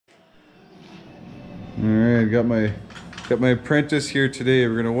All right, got my apprentice here today.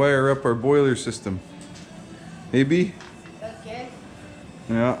 We're gonna wire up our boiler system. Maybe? Okay.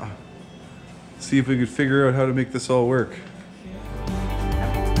 Yeah. See if we could figure out how to make this all work.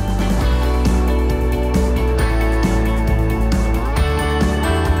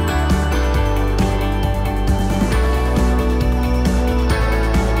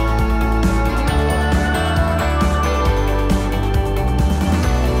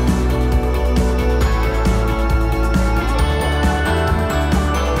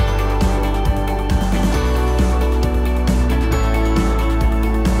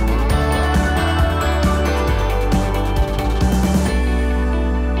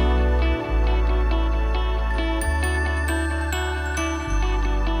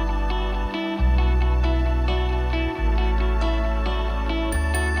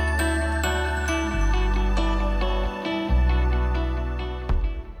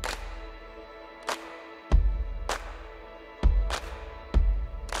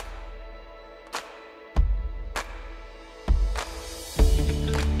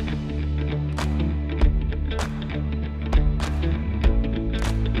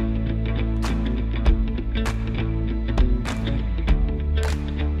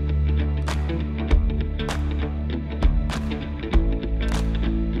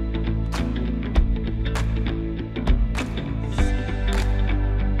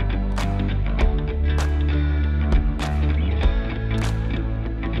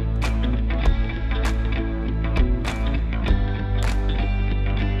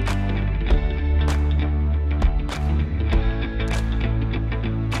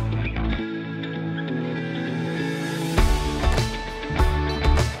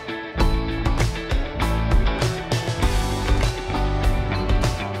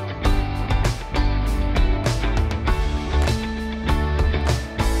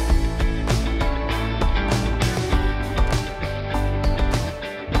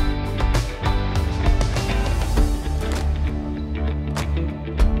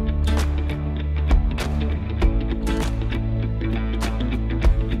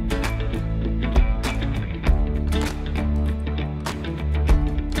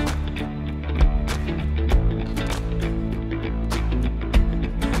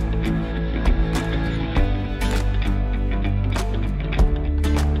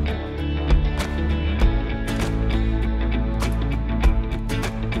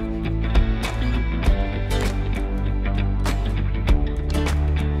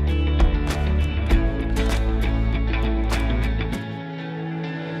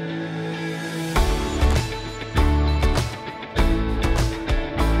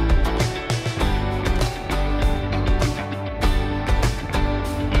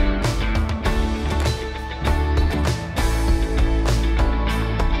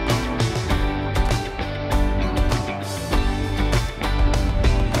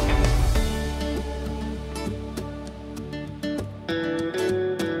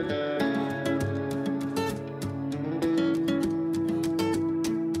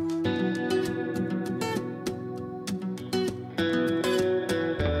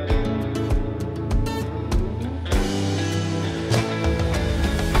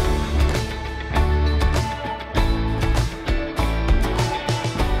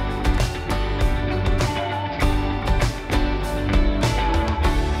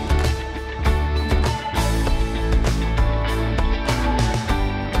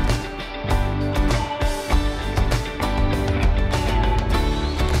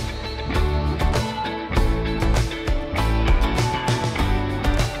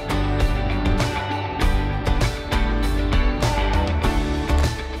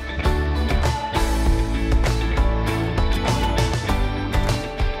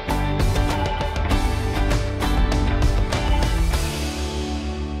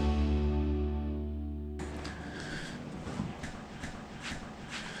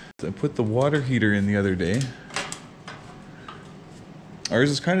 I put the water heater in the other day. Ours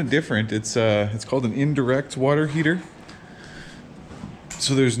is kind of different. It's called an indirect water heater.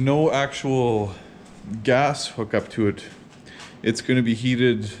 So there's no actual gas hookup to it. It's going to be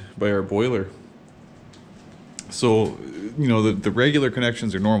heated by our boiler. So, you know, the regular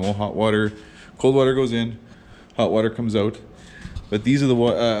connections are normal. Hot water, cold water goes in, hot water comes out. But these are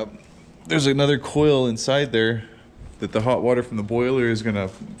the there's another coil inside there that the hot water from the boiler is going to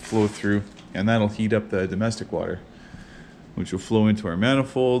flow through, and that'll heat up the domestic water, which will flow into our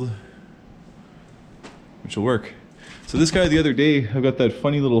manifold, which will work. So this guy the other day, I've got that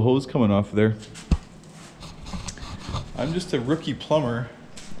funny little hose coming off there. I'm just a rookie plumber,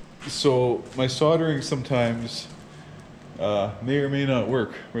 so my soldering sometimes may or may not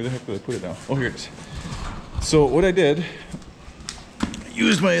work. Where the heck did I put it now? Oh, here it is. So what I did, I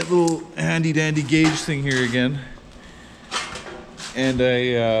used my little handy dandy gauge thing here again, and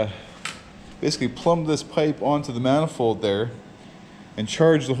I basically plumbed this pipe onto the manifold there and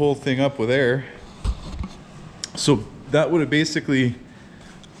charged the whole thing up with air. So that would have basically,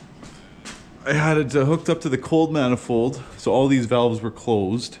 I had it hooked up to the cold manifold, so all these valves were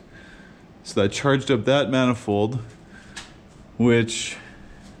closed. So I charged up that manifold, which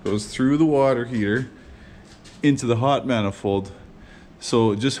goes through the water heater into the hot manifold.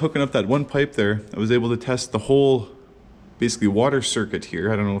 So just hooking up that one pipe there, I was able to test the whole basically water circuit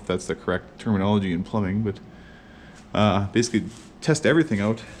here. I don't know if that's the correct terminology in plumbing, but basically test everything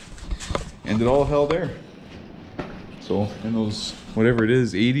out, and it all held there. So in those, whatever it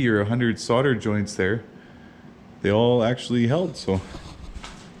is, 80 or 100 solder joints there, they all actually held. So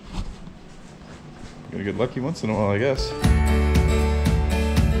gotta get lucky once in a while, I guess.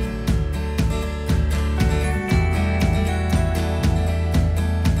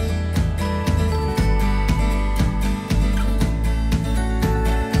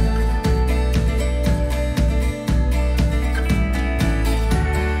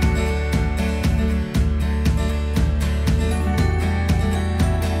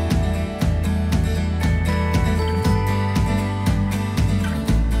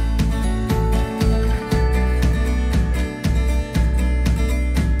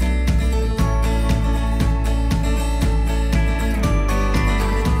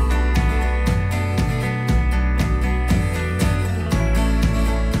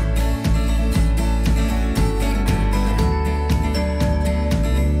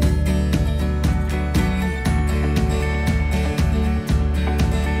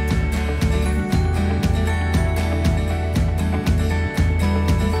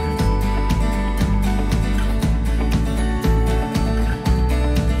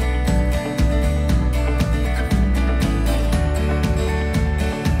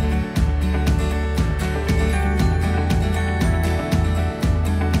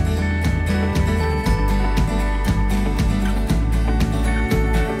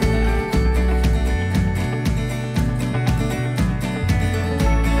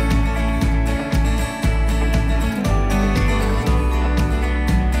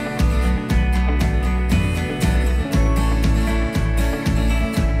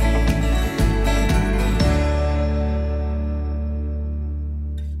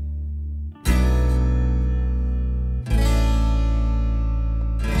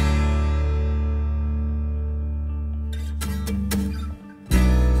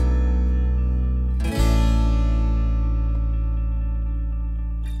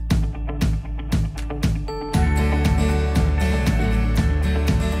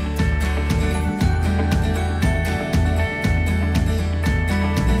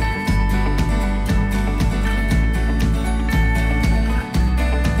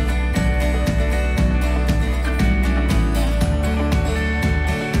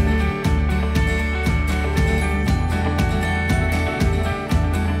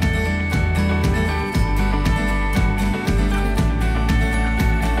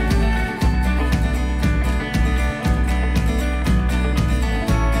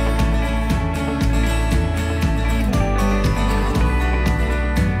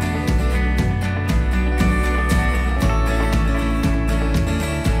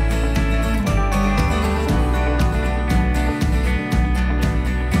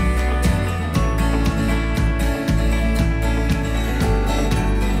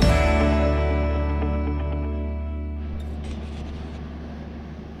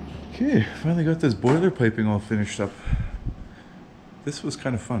 Okay, finally got this boiler piping all finished up. This was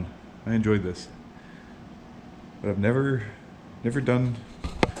kind of fun. I enjoyed this. But I've never done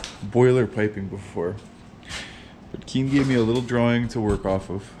boiler piping before. But Keen gave me a little drawing to work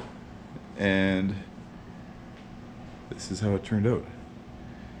off of, and this is how it turned out.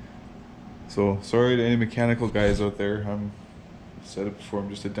 So sorry to any mechanical guys out there. I said it before, I'm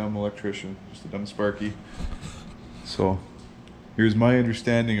just a dumb electrician, just a dumb Sparky. So here's my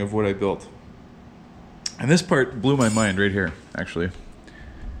understanding of what I built. And this part blew my mind right here, actually.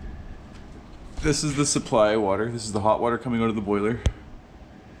 This is the supply water. This is the hot water coming out of the boiler.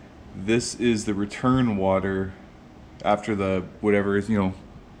 This is the return water after the whatever is,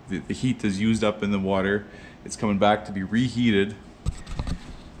 the heat is used up in the water. It's coming back to be reheated.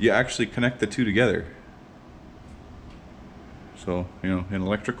 You actually connect the two together. So, in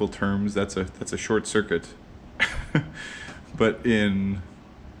electrical terms, that's a short circuit. But in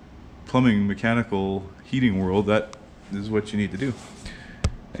plumbing, mechanical, heating world, that is what you need to do,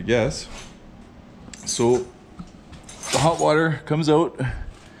 I guess. So the hot water comes out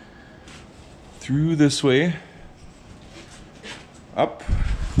through this way, up,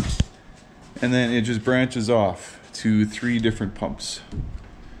 and then it just branches off to 3 different pumps.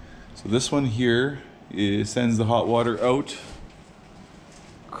 So this one here sends the hot water out,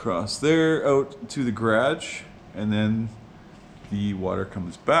 across there, out to the garage, and then the water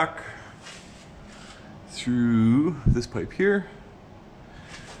comes back through this pipe here.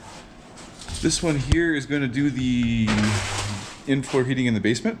 This one here is going to do the in-floor heating in the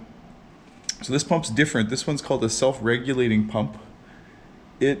basement. So this pump's different. This one's called a self-regulating pump.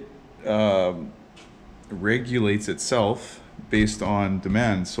 It regulates itself based on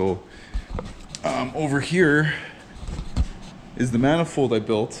demand. So over here is the manifold I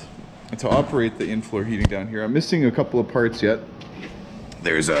built to operate the in-floor heating down here. I'm missing a couple of parts yet.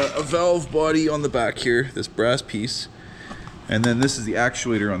 There's a valve body on the back here, this brass piece, and then this is the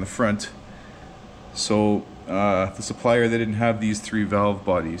actuator on the front. So the supplier, they didn't have these 3 valve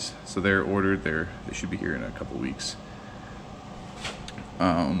bodies, so they're ordered. They should be here in a couple of weeks.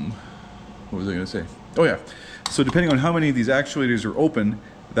 What was I going to say? Oh yeah, so depending on how many of these actuators are open,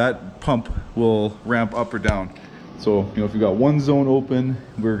 that pump will ramp up or down. So, you know, if you've got one zone open,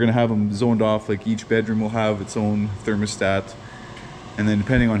 we're going to have them zoned off, like each bedroom will have its own thermostat. And then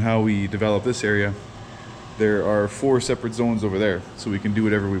depending on how we develop this area, there are 4 separate zones over there. So we can do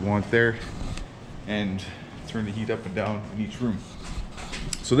whatever we want there and turn the heat up and down in each room.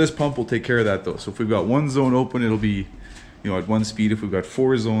 So this pump will take care of that though. So if we've got one zone open, it'll be, you know, at one speed. If we've got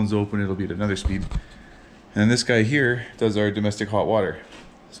 4 zones open, it'll be at another speed. And this guy here does our domestic hot water.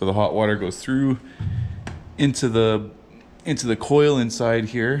 So the hot water goes through into the coil inside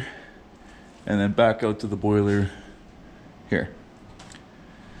here, and then back out to the boiler here.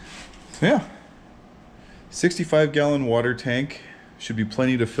 So yeah, 65-gallon water tank should be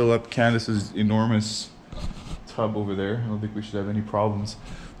plenty to fill up Candace's enormous tub over there. I don't think we should have any problems.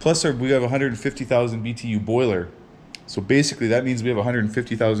 Plus we have a 150,000 BTU boiler. So basically that means we have a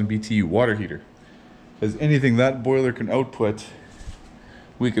 150,000 BTU water heater. Because anything that boiler can output,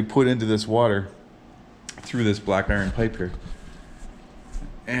 we could put into this water through this black iron pipe here.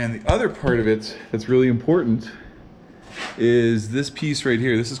 And the other part of it that's really important is this piece right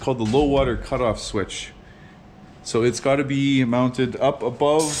here. This is called the low water cutoff switch. So it's got to be mounted up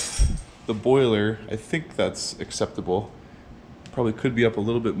above the boiler. I think that's acceptable. Probably could be up a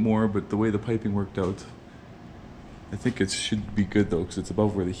little bit more, but the way the piping worked out, I think it should be good though, because it's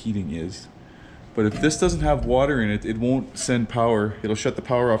above where the heating is. But if this doesn't have water in it, it won't send power. It'll shut the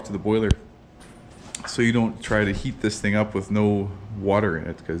power off to the boiler. So you don't try to heat this thing up with no water in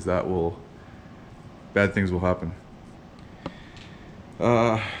it, because bad things will happen.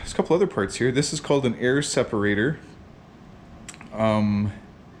 There's a couple other parts here. This is called an air separator. So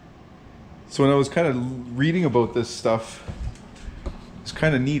when I was kind of reading about this stuff, it's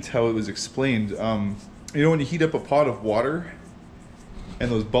kind of neat how it was explained. You know, when you heat up a pot of water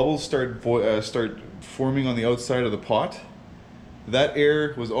and those bubbles start forming on the outside of the pot, that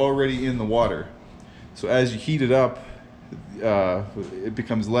air was already in the water. So as you heat it up, it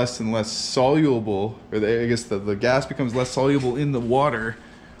becomes less and less soluble, or I guess the gas becomes less soluble in the water,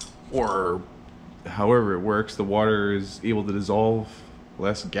 or however it works. The water is able to dissolve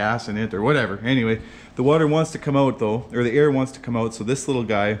less gas in it, or whatever. Anyway, the water wants to come out though, or the air wants to come out, so this little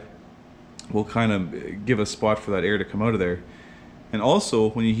guy will kind of give a spot for that air to come out of there. And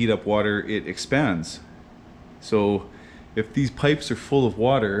also, when you heat up water, it expands. So if these pipes are full of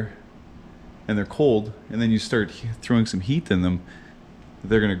water and they're cold, and then you start throwing some heat in them,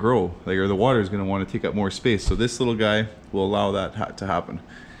 they're going to grow, or the water is going to want to take up more space. So this little guy will allow that to happen.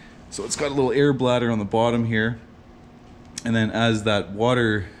 So it's got a little air bladder on the bottom here, and then as that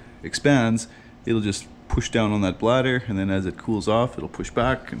water expands, it'll just push down on that bladder, and then as it cools off, it'll push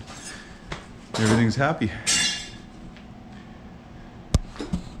back, and everything's happy.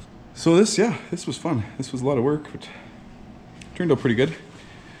 So this was fun. This was a lot of work, but turned out pretty good.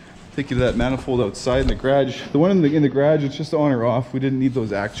 Take you to that manifold outside in the garage. The one in the garage, it's just on or off. We didn't need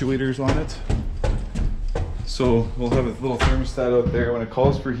those actuators on it. So we'll have a little thermostat out there. When it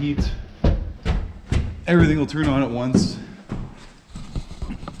calls for heat, everything will turn on at once.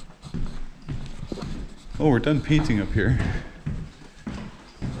 Oh, we're done painting up here.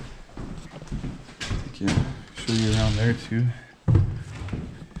 Show you around there too.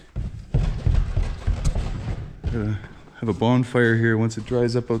 Gotta have a bonfire here once it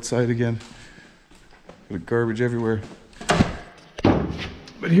dries up outside again. Got garbage everywhere.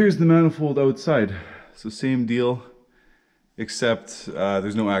 But here's the manifold outside. So same deal, except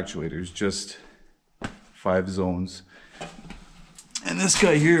there's no actuators, just 5 zones. And this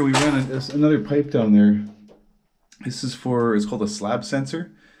guy here, we ran another pipe down there This is for, it's called a slab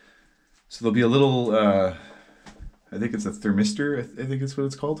sensor. So there'll be a little, I think it's a thermistor, I think it's what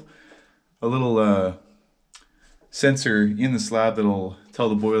it's called. A little sensor in the slab that'll tell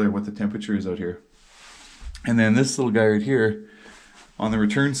the boiler what the temperature is out here. And then this little guy right here, on the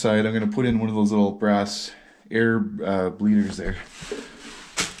return side, I'm going to put in one of those little brass air bleeders there.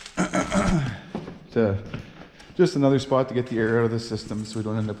 Just another spot to get the air out of the system so we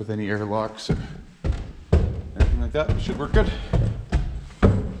don't end up with any air locks or anything like that. Should work good.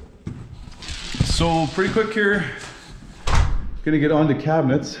 So pretty quick here, gonna get on to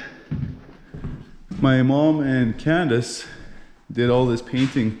cabinets. My mom and Candace did all this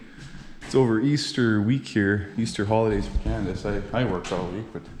painting. It's over Easter week here, Easter holidays for Candace. I worked all week,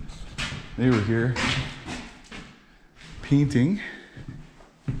 but they were here painting.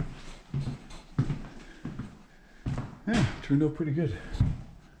 Yeah, turned out pretty good.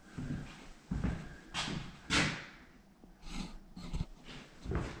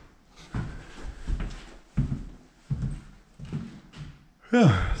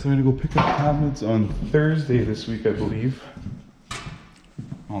 Yeah, so I'm gonna go pick up cabinets on Thursday this week, I believe.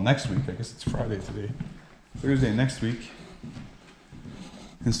 Well, next week, I guess it's Friday today. Thursday next week.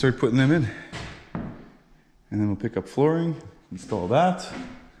 And start putting them in. And then we'll pick up flooring, install that.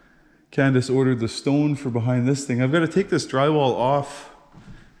 Candace ordered the stone for behind this thing. I've got to take this drywall off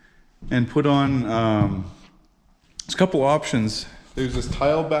and put on, there's a couple options. There's this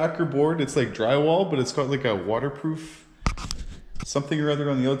tile backer board. It's like drywall, but it's got like a waterproof something or other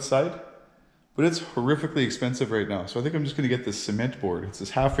on the outside. But it's horrifically expensive right now. So I think I'm just going to get this cement board. It's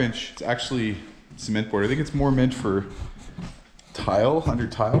this 1/2 inch. It's actually cement board. I think it's more meant for tile, under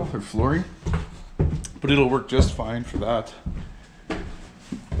tile or flooring. But it'll work just fine for that.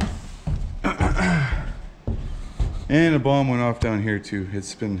 And a bomb went off down here too.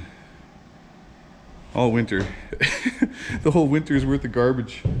 It's been all winter. The whole winter's worth of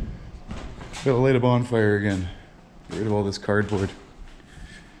garbage. Gotta light a bonfire again. Get rid of all this cardboard.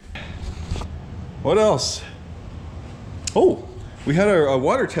 What else? Oh, we had our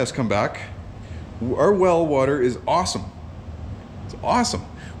water test come back. Our well water is awesome. It's awesome.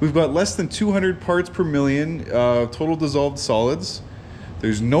 We've got less than 200 parts per million total dissolved solids.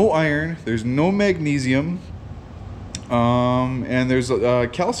 There's no iron, there's no magnesium, and there's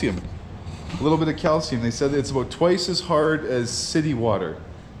calcium. A little bit of calcium. They said it's about twice as hard as city water,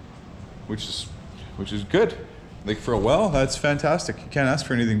 which is good. Like for a well, that's fantastic. You can't ask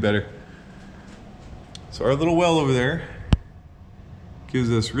for anything better. So our little well over there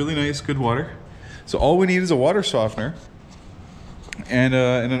gives us really nice, good water. So all we need is a water softener and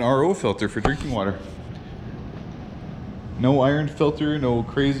an RO filter for drinking water. No iron filter, no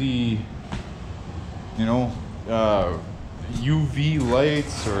crazy, you know, UV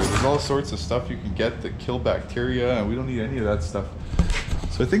lights, or there's all sorts of stuff you can get that kill bacteria, and we don't need any of that stuff.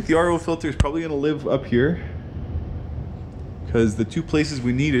 So I think the RO filter is probably going to live up here, because the two places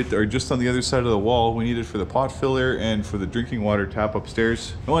we need it are just on the other side of the wall. We need it for the pot filler and for the drinking water tap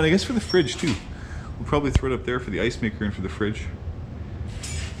upstairs. Oh, and I guess for the fridge too. We'll probably throw it up there for the ice maker and for the fridge.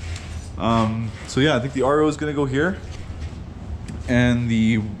 So yeah, I think the RO is going to go here. And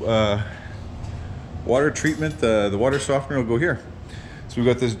the water treatment, the water softener will go here. So we've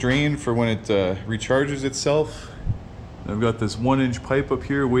got this drain for when it recharges itself. And I've got this 1-inch pipe up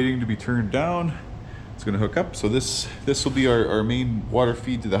here waiting to be turned down. It's going to hook up. So this will be our main water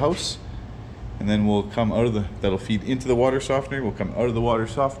feed to the house. And then we'll come out of that'll feed into the water softener. We'll come out of the water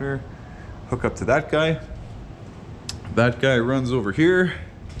softener, hook up to that guy. That guy runs over here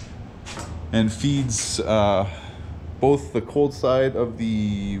and feeds both the cold side of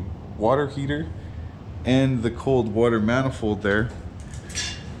the water heater and the cold water manifold there.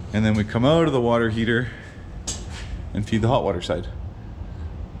 And then we come out of the water heater and feed the hot water side.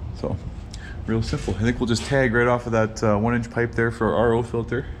 So, real simple. I think we'll just tag right off of that 1-inch pipe there for our RO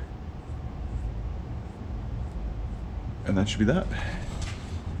filter. And that should be that.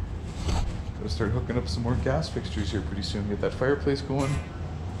 Gotta start hooking up some more gas fixtures here pretty soon. Get that fireplace going.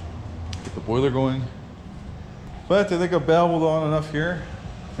 Get the boiler going. But I think I've babbled on enough here.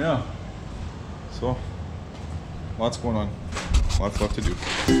 Yeah. So, lots going on. Lots left to do.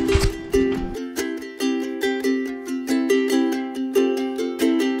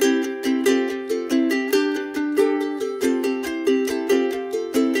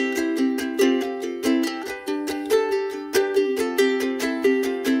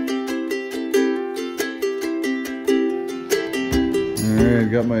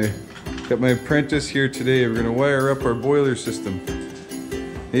 Alright, got my apprentice here today. We're gonna wire up our boiler system.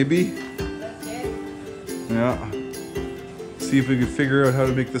 Maybe? That's it? Yeah. See if we can figure out how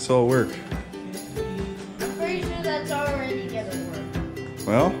to make this all work. I'm pretty sure that's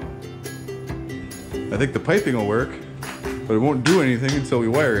Well, I think the piping will work, but it won't do anything until we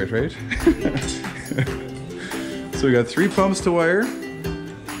wire it, right? So we got 3 pumps to wire.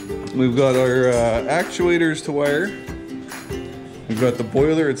 We've got our actuators to wire. We've got the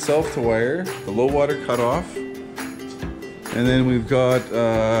boiler itself to wire, the low water cutoff. And then we've got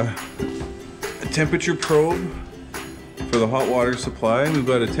a temperature probe for the hot water supply. We've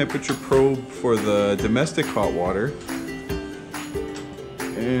got a temperature probe for the domestic hot water.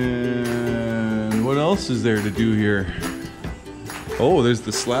 And what else is there to do here? Oh, there's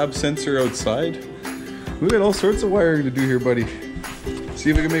the slab sensor outside. We got all sorts of wiring to do here, buddy.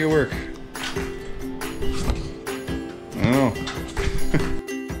 See if we can make it work.